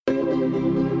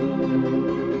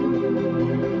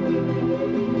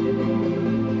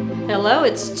Hello,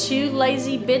 it's two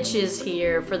lazy bitches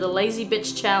here for the Lazy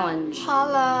Bitch Challenge.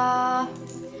 Holla!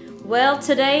 Well,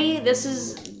 today this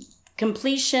is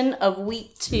completion of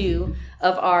week 2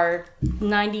 of our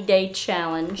 90-day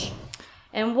challenge.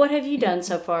 And what have you done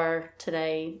so far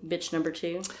today, bitch number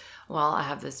 2? Well, I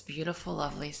have this beautiful,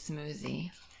 lovely smoothie,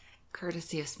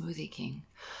 courtesy of Smoothie King.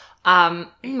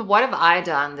 What have I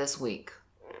done this week?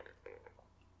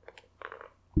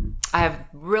 I have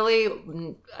really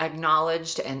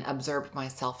acknowledged and observed my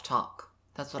self-talk.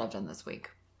 That's what I've done this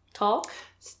week. Talk?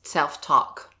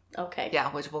 Self-talk. Okay. Yeah,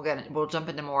 which we'll jump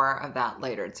into more of that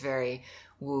later. It's very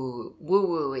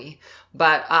woo-woo-y.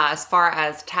 But as far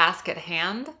as task at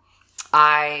hand,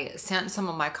 I sent some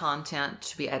of my content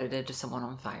to be edited to someone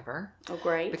on Fiverr. Oh,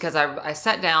 great. Because I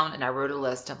sat down and I wrote a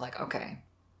list of like, okay,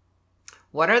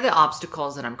 what are the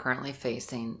obstacles that I'm currently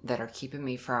facing that are keeping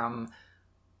me from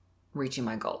reaching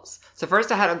my goals? So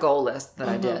first I had a goal list that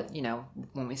I did,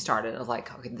 when we started of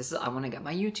like, okay, I want to get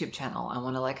my YouTube channel. I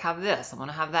want to like have this. I want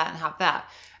to have that and have that.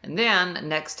 And then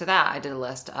next to that, I did a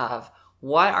list of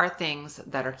what are things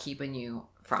that are keeping you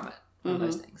from it, from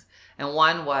those things. And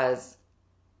one was,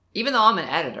 even though I'm an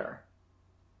editor,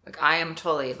 like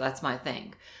that's my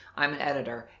thing. I'm an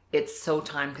editor. It's so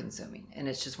time consuming. And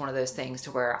it's just one of those things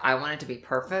to where I want it to be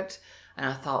perfect. And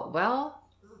I thought, well,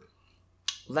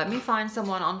 let me find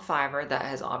someone on Fiverr that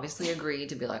has obviously agreed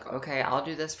to be like, okay, I'll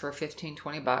do this for $15,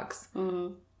 $20.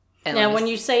 Mm-hmm. And now, when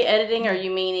you say editing, are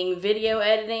you meaning video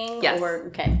editing? Yes.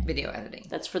 Okay. Video editing.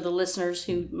 That's for the listeners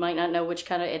who might not know which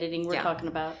kind of editing we're talking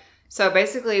about. So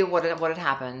basically what had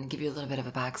happened, give you a little bit of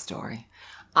a backstory.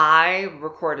 I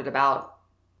recorded about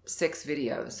 6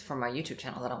 videos for my YouTube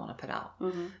channel that I want to put out.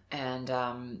 Mm-hmm.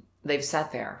 And they've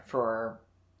sat there for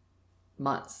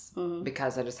months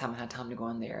because I just haven't had time to go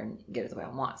in there and get it the way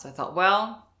I want. So I thought,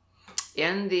 well,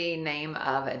 in the name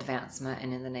of advancement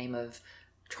and in the name of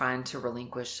trying to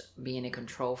relinquish being a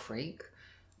control freak,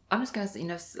 I'm just going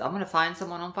to, I'm going to find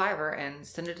someone on Fiverr and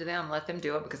send it to them, let them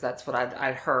do it, because that's what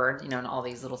I'd heard, and all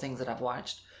these little things that I've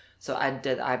watched. So I've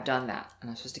done that, and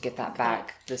I'm supposed to get that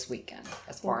back this weekend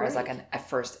as far as like a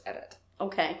first edit.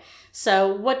 Okay.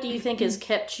 So what do you think has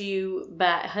kept you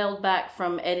held back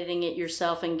from editing it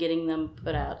yourself and getting them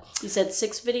put out? You said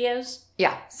 6 videos?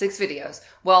 Yeah, 6 videos.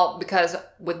 Well, because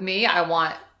with me, I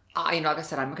want, like I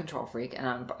said, I'm a control freak and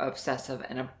I'm obsessive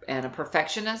and a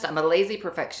perfectionist. I'm a lazy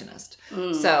perfectionist.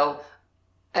 So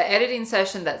an editing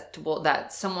session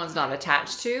that someone's not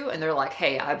attached to and they're like,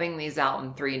 hey, I bring these out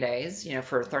in 3 days,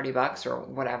 for $30 or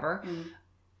whatever.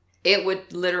 It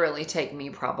would literally take me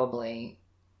probably,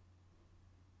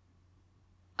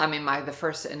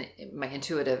 my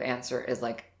intuitive answer is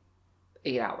like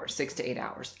 8 hours, 6 to 8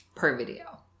 hours per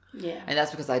video. Yeah. And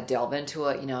that's because I delve into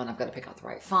it, and I've got to pick out the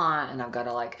right font, and I've got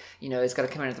to it's got to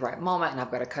come in at the right moment, and I've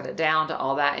got to cut it down to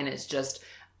all that. And it's just,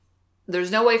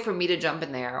 there's no way for me to jump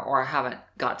in there, or I haven't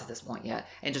got to this point yet,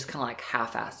 and just kind of like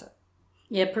half-ass it.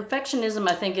 Yeah, perfectionism,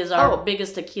 I think, is our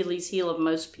biggest Achilles heel of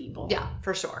most people. Yeah,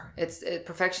 for sure.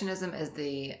 Perfectionism is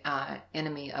the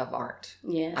enemy of art.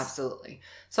 Yes. Absolutely.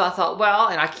 So I thought, well,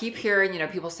 and I keep hearing,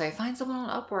 people say, find someone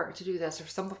on Upwork to do this, or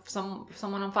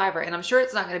someone on Fiverr. And I'm sure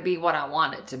it's not going to be what I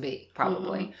want it to be,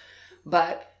 probably.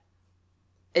 But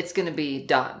it's going to be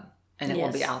done, and it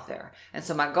will be out there. And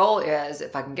so my goal is,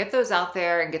 if I can get those out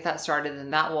there and get that started,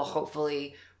 then that will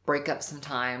hopefully break up some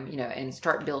time, and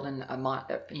start building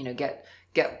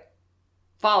get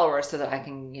followers so that I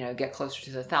can, get closer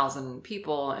to the 1,000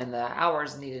 people and the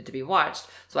hours needed to be watched,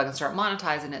 so I can start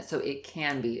monetizing it so it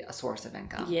can be a source of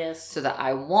income. Yes. So that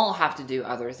I won't have to do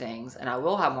other things, and I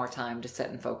will have more time to sit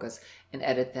and focus and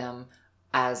edit them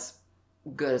as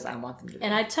good as I want them to be.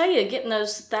 And I tell you, getting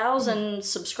those 1,000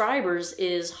 subscribers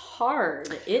is hard.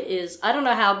 It is. I don't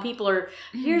know how people are.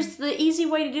 Here's the easy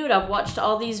way to do it. I've watched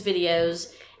all these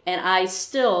videos, and I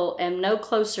still am no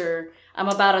closer. I'm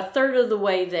about a third of the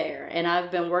way there, and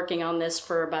I've been working on this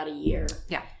for about a year.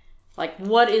 Yeah. Like,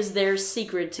 what is their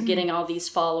secret to getting all these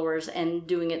followers and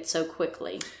doing it so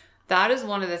quickly? That is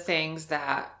one of the things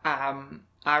that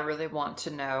I really want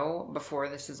to know before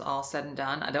this is all said and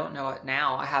done. I don't know it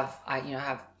now. I have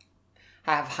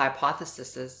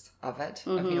hypotheses of it,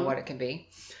 of what it can be.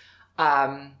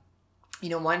 One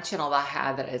channel that I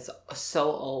had that is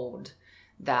so old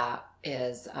that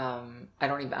is I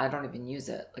don't even use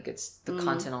it. Like, it's the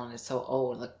content on it is so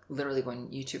old. Like, literally when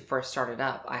YouTube first started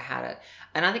up, I had it,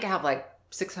 and I think I have like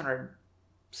 600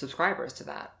 subscribers to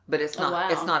that, but it's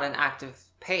not it's not an active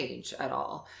page at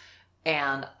all.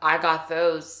 And I got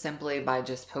those simply by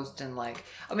just posting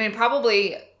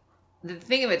probably the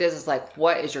thing of it is like,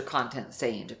 what is your content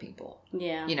saying to people?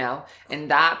 Yeah. You know,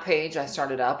 and that page I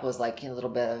started up was like a little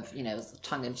bit of, you know,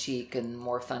 tongue in cheek and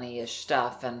more funny-ish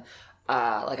stuff. And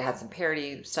like I had some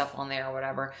parody stuff on there or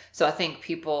whatever. So I think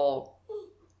people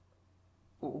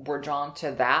were drawn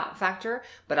to that factor,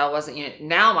 but I wasn't, you know,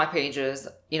 now my pages,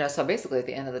 you know, so basically at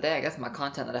the end of the day, I guess my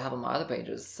content that I have on my other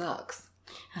pages sucks.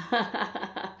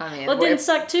 I mean, well, it didn't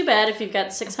suck too bad if you've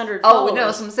got 600 followers. Oh,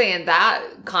 no, so I'm saying that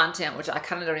content, which I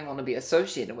kind of don't even want to be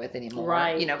associated with anymore.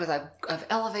 Right. You know, because I've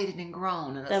elevated and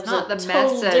grown, and it's that not the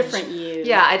total message. Different you.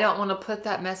 Yeah, I don't want to put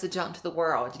that message out into the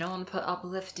world. You don't want to put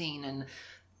uplifting and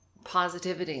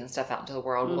positivity and stuff out into the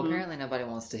world. Well, apparently nobody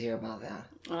wants to hear about that.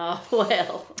 Oh,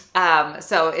 well.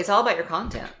 So it's all about your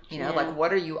content. You know, like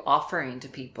what are you offering to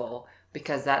people?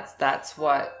 Because that's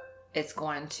what it's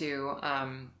going to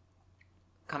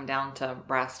come down to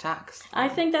brass tacks. I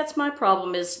think that's my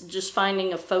problem, is just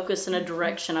finding a focus and a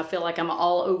direction. I feel like I'm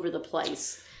all over the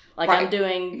place. Like I'm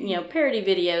doing, you know, parody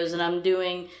videos, and I'm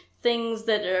doing things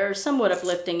that are somewhat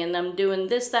uplifting, and I'm doing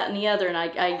this, that, and the other, and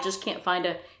I just can't find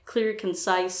a clear,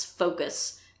 concise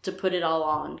focus to put it all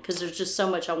on, because there's just so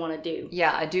much I want to do.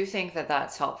 Yeah, I do think that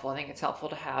that's helpful. I think it's helpful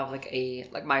to have like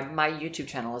my YouTube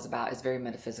channel is very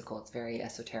metaphysical. It's very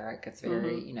esoteric. It's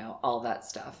very, you know, all that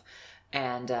stuff.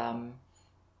 And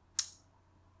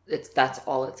that's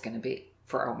all it's going to be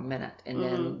for a minute.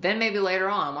 And then maybe later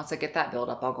on, once I get that build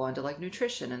up, I'll go into like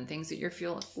nutrition and things that you're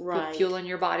fueling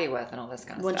your body with and all this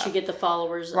kind of stuff. Once you get the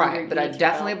followers. Right. But I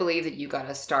definitely believe that you got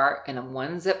to start in a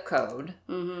one zip code,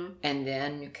 and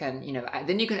then you can, you know,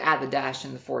 then you can add the dash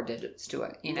and the 4 digits to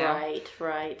it, you know?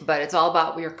 Right. But it's all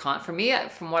about your for me,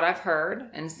 from what I've heard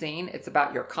and seen, it's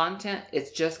about your content.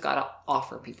 It's just got to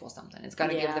offer people something. It's got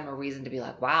to give them a reason to be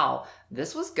like, wow,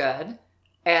 this was good.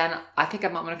 And I think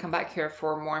I'm going to come back here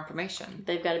for more information.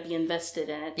 They've got to be invested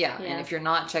in it. Yeah. And if you're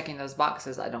not checking those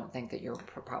boxes, I don't think that you're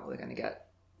probably going to get,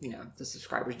 you know, the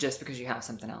subscribers just because you have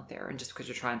something out there and just because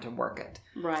you're trying to work it.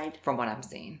 Right. From what I'm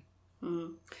seeing.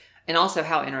 And also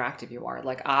how interactive you are.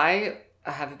 Like I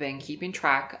have been keeping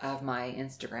track of my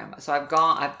Instagram. So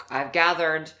I've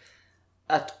gathered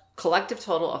a collective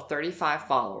total of 35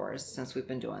 followers since we've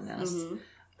been doing this.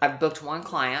 I've booked one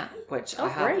client, which I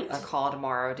have a call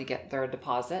tomorrow to get their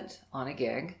deposit on a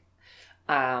gig.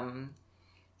 And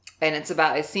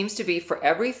it seems to be for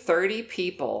every 30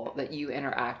 people that you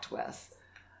interact with,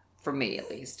 for me at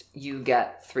least, you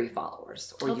get 3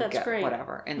 followers or you get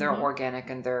whatever. And they're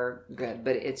organic and they're good,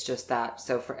 but it's just that.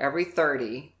 So for every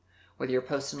 30, whether you're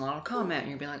posting a little comment and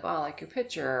you're being like, oh, I like your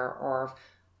picture, or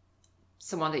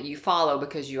someone that you follow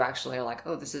because you actually are like,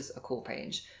 oh, this is a cool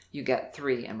page, you get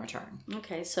 3 in return.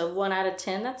 Okay, so 1 out of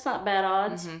 10. That's not bad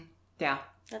odds. Yeah.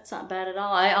 That's not bad at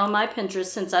all. On my Pinterest,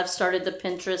 since I've started the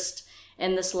Pinterest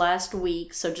in this last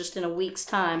week, so just in a week's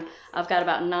time, I've got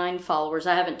about 9 followers.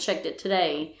 I haven't checked it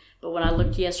today, but when I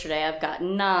looked yesterday, I've got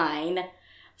 9.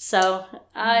 So,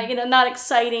 you know, not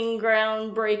exciting,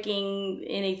 groundbreaking,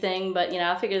 anything, but, you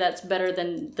know, I figure that's better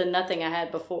than the nothing I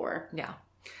had before. Yeah.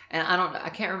 And I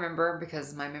can't remember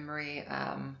because my memory,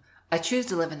 I choose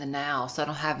to live in the now, so I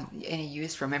don't have any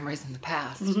use for memories in the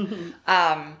past. Did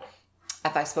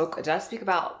I speak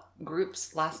about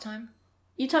groups last time?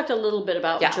 You talked a little bit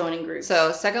about joining groups.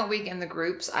 So second week in the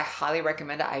groups, I highly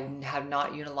recommend it. I have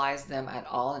not utilized them at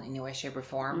all in any way, shape, or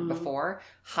form before.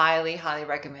 Highly, highly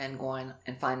recommend going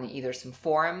and finding either some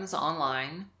forums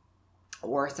online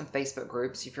or some Facebook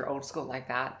groups, if you're old school like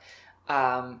that,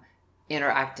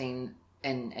 interacting.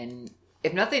 And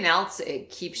if nothing else, it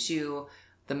keeps you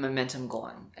the momentum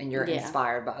going and you're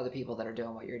inspired by other people that are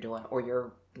doing what you're doing, or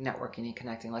you're networking and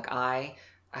connecting. Like I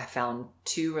found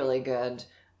 2 really good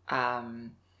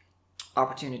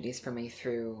opportunities for me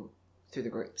through the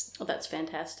groups. Oh, that's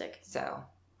fantastic. So,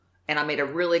 and I made a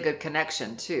really good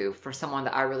connection too for someone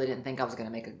that I really didn't think I was going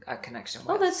to make a connection with.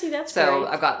 Oh, that's great. So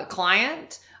I've got the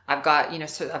client, I've got, you know,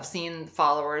 so I've seen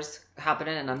followers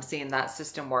happening and I'm seeing that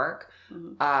system work.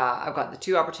 I've got the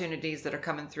 2 opportunities that are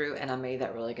coming through, and I made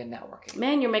that really good networking.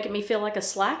 Man, you're making me feel like a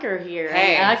slacker here.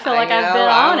 Hey, I feel like I've been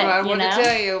on it. I want to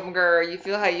tell you, girl, you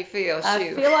feel how you feel. Shoot.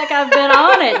 I feel like I've been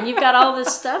on it, and you've got all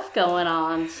this stuff going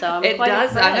on. So I'm quite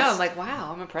impressed. I know. I'm like,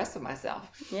 wow, I'm impressed with myself.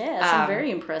 Yes, I'm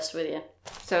very impressed with you.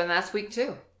 So, and that's week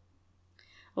 2.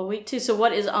 Well, week 2. So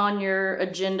what is on your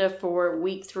agenda for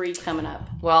week 3 coming up?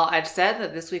 Well, I've said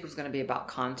that this week was going to be about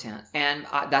content. And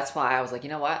that's why I was like, you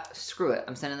know what? Screw it.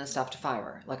 I'm sending this stuff to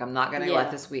Fiverr. Like, I'm not going to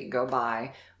let this week go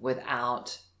by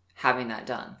without having that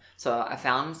done. So I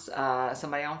found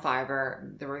somebody on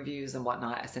Fiverr, the reviews and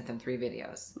whatnot. I sent them 3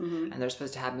 videos, and they're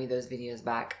supposed to have me those videos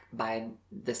back by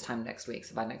this time next week.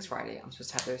 So by next Friday, I'm supposed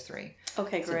to have those 3.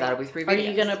 Okay, great. So that'll be 3 videos. Are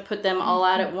you going to put them all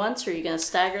out at once, or are you going to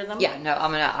stagger them? Yeah, no,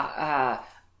 I'm going to,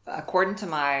 according to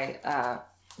my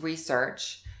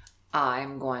research,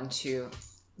 I'm going to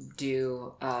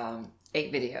do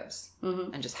 8 videos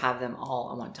and just have them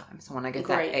all at one time. So when I get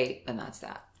that 8, then that's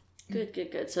that.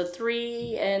 Good. So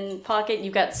 3 in pocket.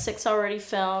 You've got 6 already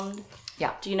filmed.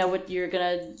 Yeah. Do you know what you're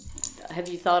going to... Have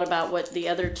you thought about what the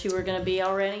other 2 are going to be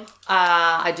already?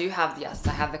 I do have, yes.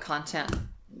 I have the content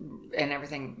and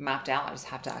everything mapped out. I just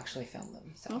have to actually film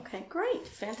them. So. Okay, great.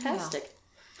 Fantastic. Yeah.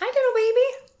 Hi, little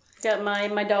Got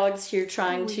baby. my dogs here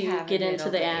trying to get into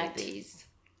the act.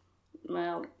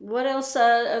 Well, what else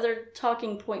other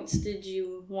talking points did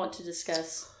you want to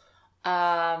discuss?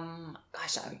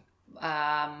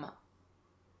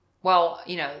 Well,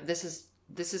 this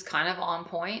is kind of on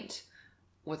point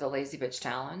with a lazy bitch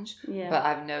challenge. Yeah. But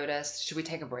I've noticed, should we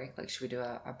take a break? Like, should we do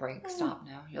a break stop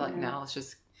now? You're like, no, let's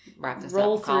just wrap this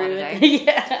Roll up and call it a day.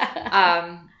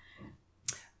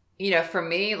 Yeah. For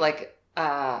me, like,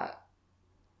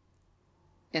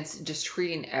 it's just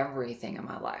treating everything in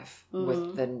my life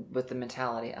with the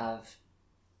mentality of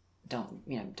don't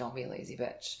be a lazy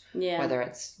bitch. Yeah. Whether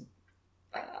it's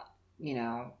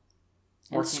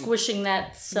and squishing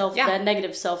that that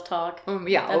negative self-talk.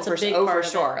 That's a big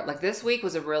part of it. Like this week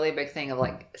was a really big thing of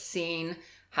like seeing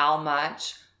how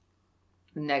much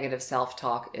negative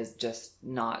self-talk is just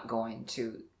not going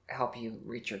to help you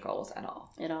reach your goals at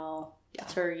all.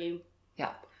 Deter you.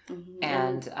 Yeah. Mm-hmm.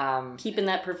 And keeping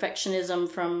that perfectionism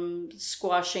from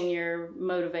squashing your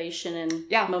motivation and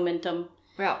momentum.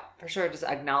 Yeah, for sure. Just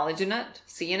acknowledging it,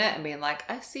 seeing it, and being like,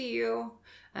 I see you.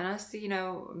 And I see,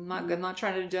 I'm not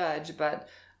trying to judge, but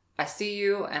I see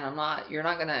you, and you're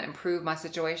not going to improve my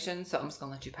situation, so I'm just going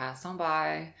to let you pass on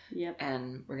by. Yep.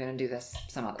 And we're going to do this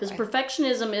some other way. Because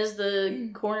perfectionism is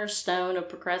the cornerstone of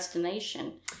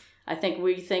procrastination. I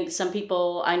think some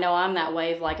people, I know I'm that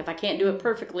way, of like, if I can't do it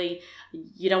perfectly,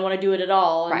 you don't want to do it at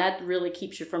all, and that really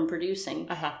keeps you from producing.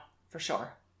 For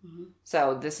sure. Mm-hmm.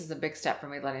 So this is a big step for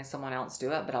me, letting someone else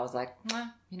do it. But I was like,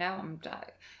 I'm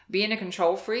being a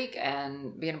control freak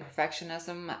and being a perfectionist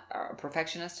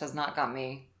has not got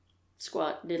me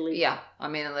squat diddly. Yeah, I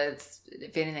mean,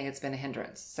 if anything, it's been a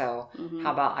hindrance. So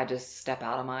how about I just step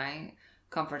out of my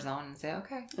comfort zone and say,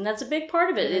 okay. And that's a big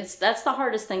part of it. That's the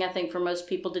hardest thing I think for most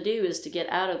people to do, is to get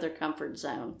out of their comfort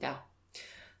zone. Yeah.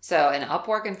 So in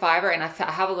Upwork and Fiverr, and I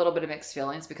have a little bit of mixed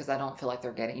feelings because I don't feel like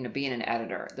they're getting, being an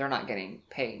editor, they're not getting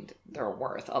paid their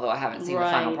worth. Although I haven't seen the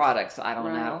final product, so I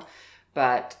don't know.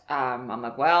 But I'm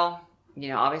like, well,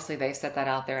 obviously they've set that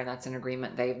out there, and that's an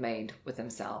agreement they've made with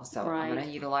themselves. So I'm going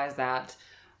to utilize that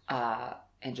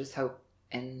and just hope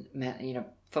and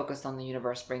focus on the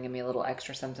universe bringing me a little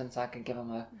extra something so I can give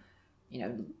them a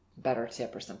better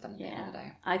tip or something at the end of the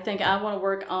day. I think I want to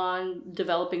work on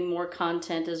developing more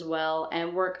content as well,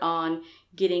 and work on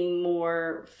getting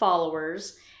more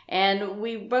followers. And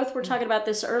we both were talking about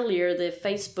this earlier, the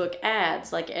Facebook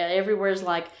ads. Like everywhere's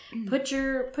like, put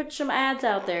some ads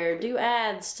out there, do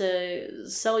ads to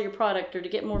sell your product or to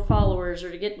get more followers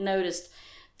or to get noticed.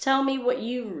 Tell me what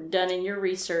you've done in your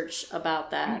research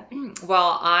about that.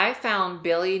 Well, I found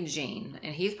Billy Jean,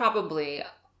 and he's probably,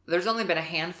 there's only been a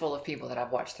handful of people that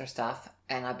I've watched their stuff,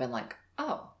 and I've been like,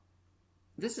 oh,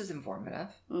 this is informative.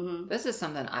 Mm-hmm. This is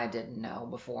something I didn't know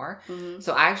before. Mm-hmm.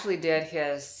 So I actually did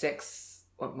his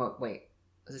wait,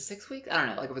 was it 6 weeks? I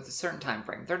don't know, like it was a certain time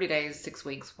frame, 30 days, 6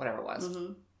 weeks, whatever it was.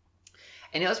 Mm-hmm.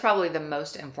 And it was probably the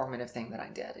most informative thing that I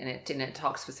did. And it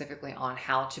talks specifically on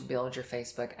how to build your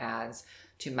Facebook ads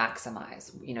to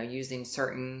maximize, using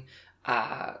certain,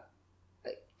 and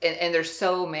there's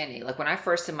so many. Like when I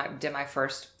first did my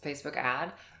first Facebook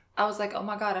ad, I was like, oh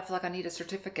my God, I feel like I need a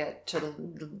certificate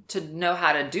to know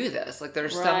how to do this. Like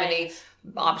there's so many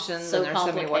options and there's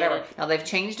so many whatever. Now they've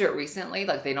changed it recently.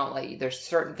 Like they don't let you, there's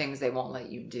certain things they won't let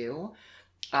you do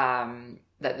that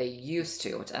they used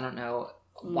to, which I don't know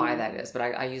why that is, but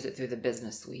I use it through the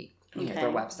business suite,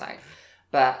 their website.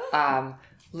 But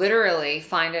literally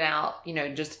finding out,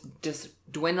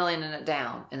 just dwindling it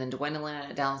down and then dwindling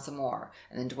it down some more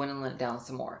and then dwindling it down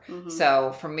some more. Mm-hmm.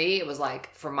 So for me, it was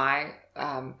like for my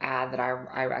ad that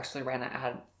I actually ran an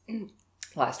ad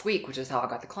last week, which is how I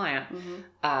got the client,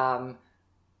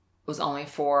 was only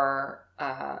for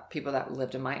people that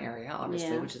lived in my area,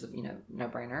 obviously, which is no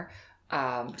brainer.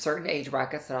 Certain age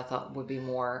brackets that I thought would be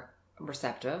more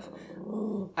receptive.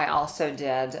 I also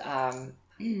did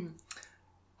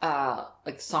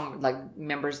like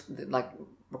members, like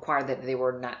required that they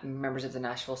were not members of the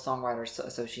Nashville Songwriters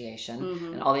Association,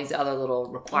 and all these other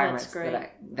little requirements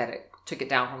that it took it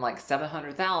down from like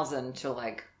 700,000 to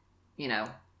like,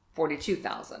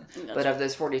 42,000. But of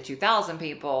those 42,000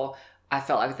 people, I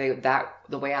felt like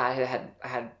the way I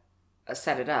had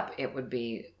set it up, they would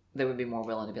be more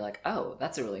willing to be like, oh,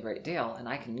 that's a really great deal, and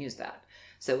I can use that.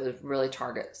 So it was really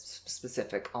target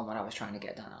specific on what I was trying to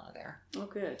get done out of there. Oh,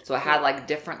 good. So I had like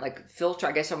different like filter.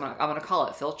 I guess I'm gonna call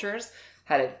it filters.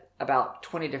 Had about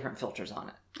 20 different filters on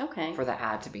it. Okay. For the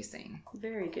ad to be seen.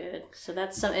 Very good. So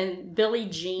that's some. And Billy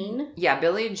Jean. Yeah,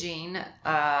 Billy Jean.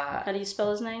 How do you spell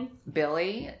his name?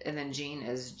 Billy, and then Jean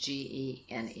is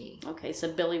Gene. Okay,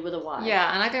 so Billy with a Y.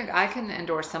 Yeah, and I can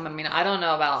endorse some. I mean, I don't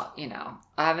know about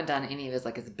I haven't done any of his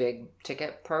like his big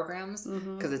ticket programs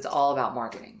because it's all about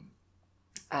marketing.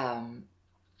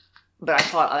 But I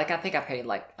thought, like, I think I paid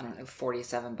like, I don't know,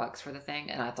 $47 for the thing,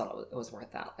 and I thought it was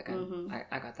worth that. Like,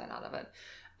 I got that out of it.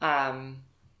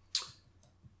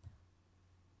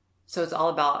 So it's all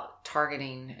about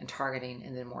targeting and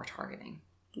then more targeting.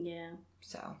 Yeah.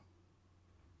 So,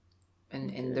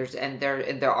 and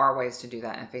there are ways to do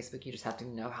that in Facebook. You just have to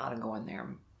know how to go in there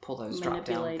and pull those drop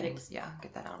down things. Yeah,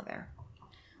 get that out of there.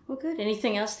 Well, good.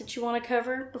 Anything else that you want to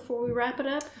cover before we wrap it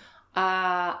up?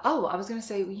 I was going to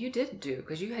say you did do,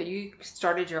 because you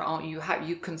started your own, you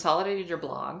consolidated your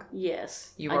blog.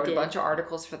 Yes. You wrote a bunch of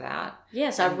articles for that.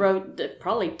 Yes, I wrote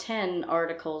probably 10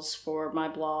 articles for my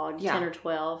blog, 10 or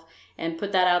 12, and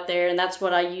put that out there. And that's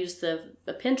what I used the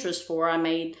Pinterest for. I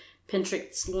made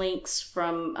Pinterest links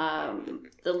from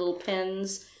the little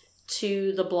pins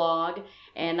to the blog.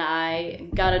 And I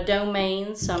got a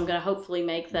domain, so I'm going to hopefully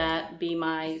make that be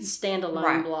my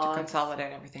standalone blog. To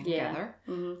consolidate everything together.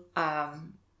 Mm-hmm.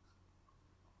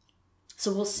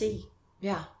 So we'll see.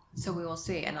 Yeah, so we will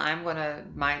see. And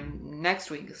my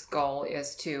next week's goal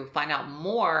is to find out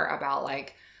more about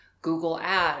like Google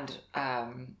ad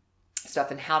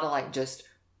stuff and how to like just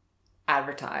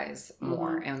advertise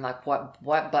more and like what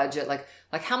budget, like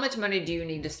how much money do you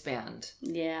need to spend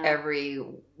every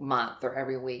month or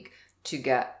every week to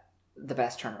get the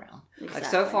best turnaround. Exactly. Like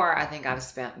so far, I think I've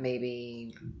spent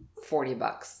maybe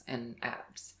 $40 in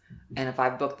ads. And if I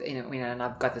booked, and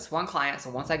I've got this one client, so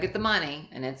once I get the money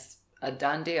and it's a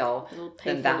done deal,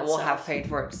 then that will have paid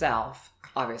for itself,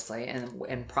 obviously,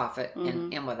 and profit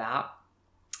in with that.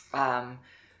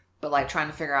 But like trying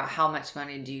to figure out how much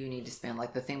money do you need to spend?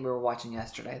 Like the thing we were watching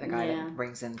yesterday, the guy that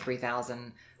brings in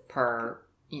 $3,000 per,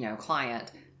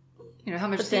 client. How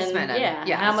much is he spending?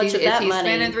 Yeah. How much of that money? Is he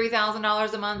spending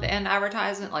 $3,000 a month in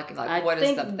advertisement? Like what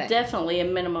is the thing? Definitely a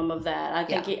minimum of that. I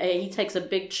think he takes a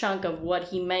big chunk of what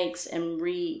he makes and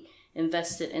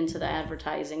reinvests it into the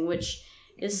advertising, which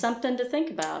is something to think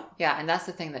about. Yeah, and that's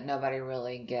the thing that nobody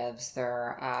really gives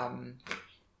their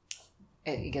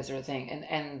it gives their thing.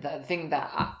 And the thing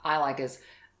that I like is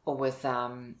with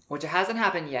which hasn't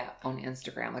happened yet on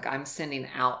Instagram. Like I'm sending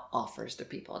out offers to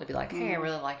people to be like, hey, I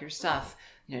really like your stuff.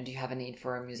 Do you have a need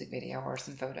for a music video or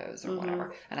some photos or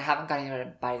whatever? And I haven't got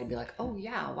anybody to be like, oh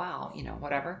yeah, wow,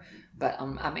 whatever. But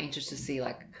I'm anxious to see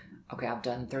like, okay, I've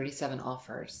done 37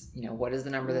 offers. What is the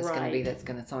number that's going to be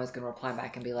someone's going to reply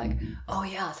back and be like, oh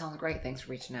yeah, sounds great. Thanks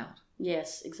for reaching out.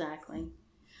 Yes, exactly.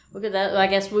 Look at that. I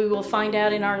guess we will find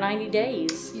out in our 90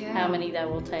 days how many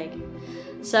that will take.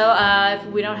 So if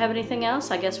we don't have anything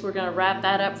else, I guess we're going to wrap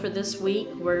that up for this week.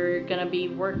 We're going to be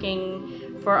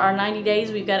working for our 90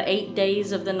 days. We've got 8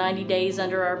 days of the 90 days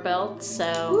under our belt.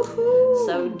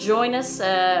 So join us.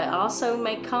 Also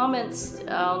make comments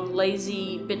on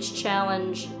Lazy Bitch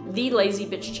Challenge, the Lazy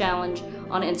Bitch Challenge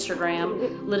on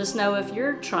Instagram. Let us know if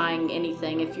you're trying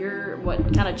anything,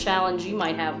 what kind of challenge you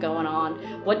might have going on.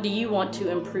 What do you want to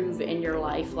improve in your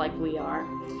life like we are?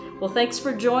 Well, thanks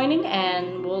for joining,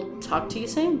 and we'll talk to you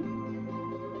soon.